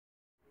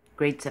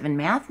Grade 7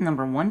 Math,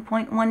 number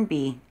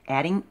 1.1b,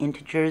 adding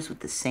integers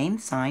with the same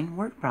sign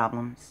word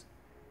problems.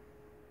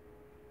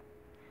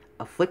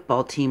 A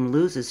football team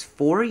loses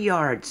 4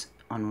 yards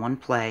on one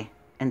play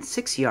and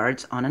 6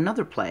 yards on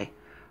another play.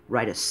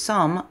 Write a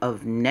sum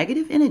of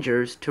negative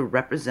integers to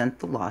represent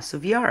the loss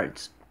of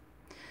yards.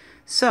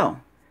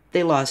 So,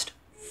 they lost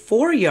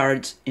 4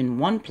 yards in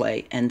one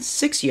play and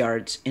 6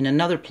 yards in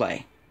another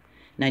play.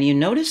 Now you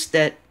notice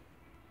that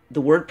the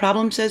word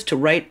problem says to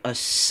write a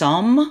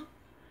sum.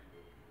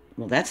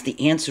 Well, that's the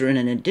answer in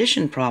an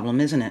addition problem,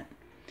 isn't it?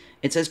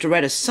 It says to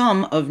write a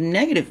sum of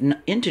negative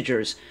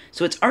integers.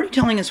 So it's already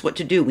telling us what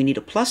to do. We need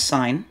a plus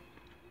sign,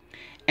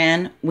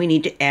 and we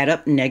need to add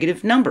up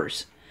negative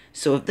numbers.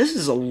 So if this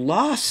is a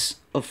loss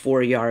of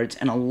 4 yards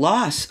and a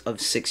loss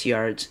of 6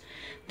 yards,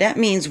 that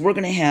means we're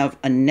going to have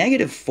a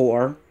negative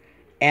 4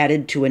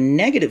 added to a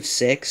negative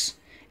 6,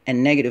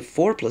 and negative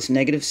 4 plus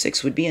negative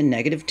 6 would be a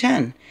negative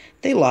 10.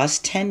 They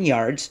lost 10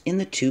 yards in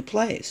the 2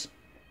 plays.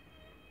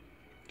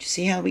 Did you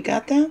see how we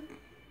got that?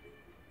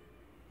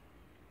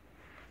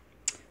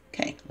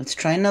 Okay, let's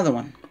try another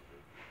one.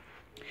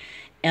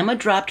 Emma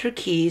dropped her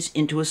keys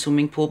into a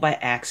swimming pool by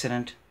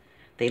accident.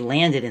 They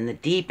landed in the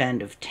deep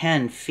end of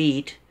 10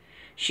 feet.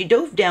 She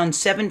dove down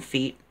 7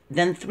 feet,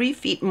 then 3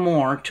 feet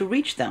more to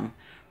reach them.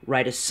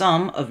 Write a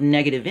sum of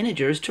negative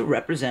integers to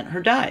represent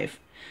her dive.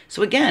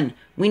 So again,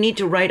 we need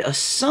to write a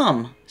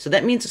sum. So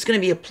that means it's going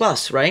to be a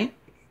plus, right?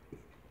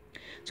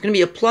 It's going to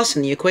be a plus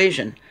in the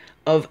equation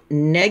of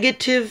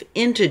negative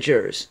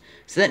integers.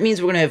 So that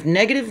means we're going to have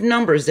negative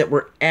numbers that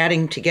we're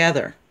adding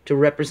together to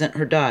represent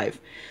her dive.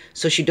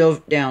 So she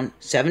dove down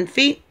 7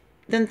 feet,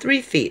 then 3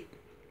 feet.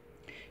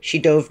 She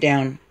dove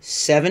down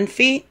 7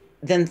 feet,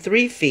 then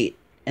 3 feet,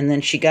 and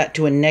then she got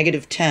to a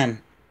negative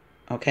 10,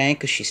 okay?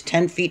 Because she's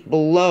 10 feet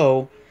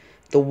below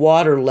the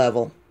water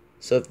level.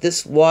 So if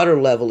this water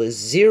level is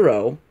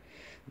 0,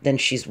 then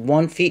she's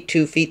 1 feet,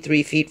 2 feet,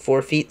 3 feet,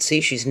 4 feet.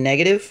 See, she's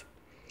negative.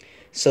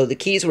 So the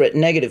keys were at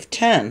negative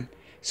 10.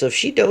 So if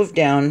she dove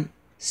down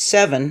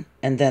 7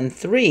 and then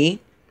 3,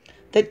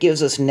 that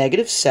gives us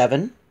negative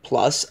 7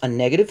 plus a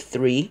negative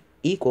 3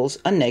 equals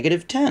a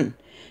negative 10.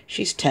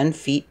 She's 10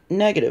 feet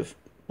negative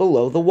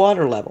below the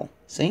water level.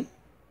 See?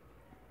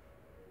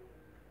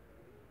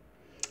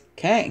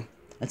 Okay,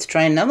 let's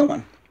try another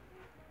one.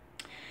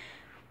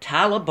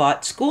 Tala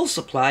bought school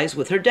supplies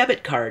with her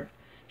debit card.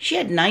 She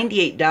had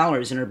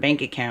 $98 in her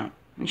bank account,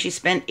 and she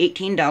spent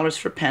 $18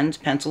 for pens,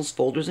 pencils,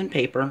 folders, and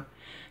paper.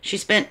 She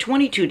spent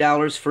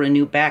 $22 for a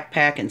new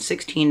backpack and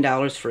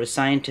 $16 for a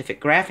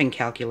scientific graphing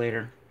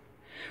calculator.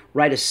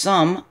 Write a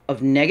sum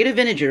of negative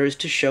integers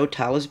to show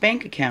Tala's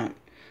bank account.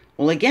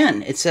 Well,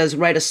 again, it says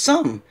write a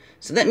sum.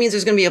 So that means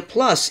there's going to be a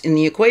plus in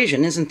the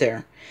equation, isn't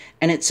there?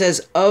 And it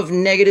says of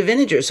negative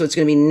integers. So it's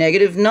going to be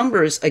negative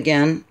numbers,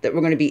 again, that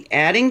we're going to be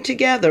adding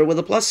together with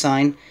a plus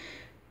sign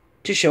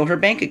to show her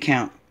bank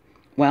account.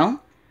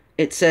 Well,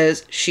 it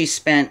says she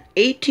spent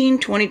 $18,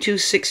 $22,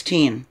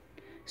 $16.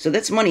 So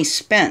that's money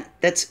spent.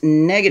 That's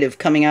negative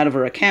coming out of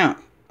her account,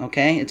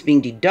 okay? It's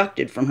being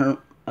deducted from her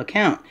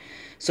account.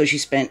 So she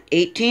spent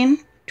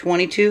 18,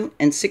 22,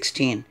 and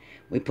 16.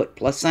 We put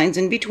plus signs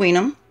in between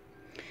them.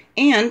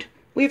 And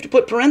we have to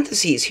put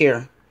parentheses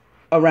here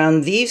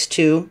around these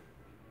two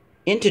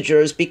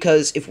integers,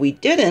 because if we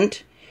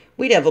didn't,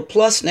 we'd have a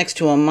plus next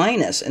to a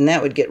minus, and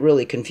that would get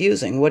really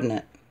confusing, wouldn't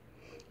it?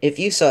 If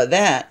you saw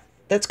that,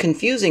 that's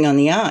confusing on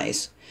the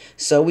eyes.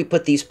 So we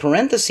put these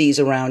parentheses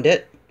around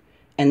it,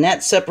 and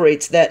that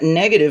separates that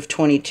negative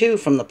 22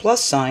 from the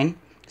plus sign,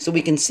 so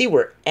we can see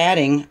we're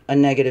adding a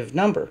negative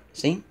number.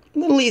 See? A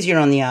little easier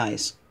on the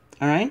eyes.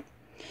 All right?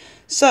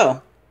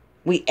 So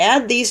we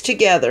add these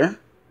together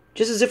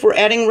just as if we're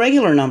adding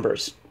regular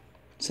numbers.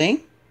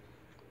 See?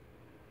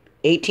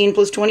 18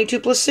 plus 22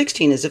 plus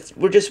 16, as if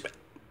we're just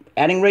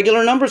adding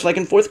regular numbers like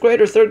in 4th grade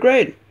or 3rd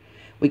grade.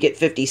 We get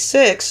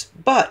 56,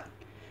 but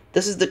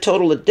this is the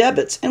total of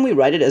debits, and we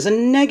write it as a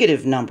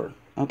negative number.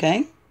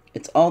 Okay?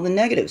 It's all the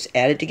negatives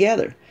added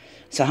together.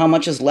 So how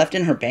much is left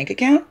in her bank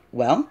account?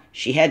 Well,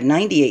 she had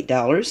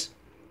 $98.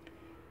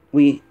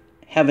 We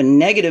have a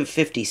negative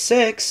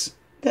 56.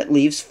 That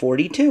leaves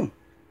 42.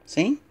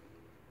 See?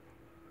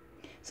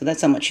 So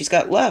that's how much she's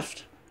got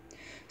left.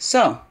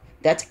 So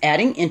that's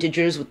adding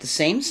integers with the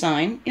same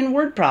sign in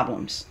word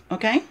problems.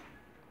 Okay?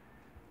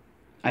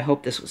 I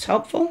hope this was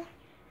helpful,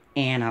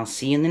 and I'll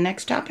see you in the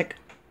next topic.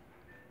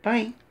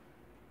 Bye.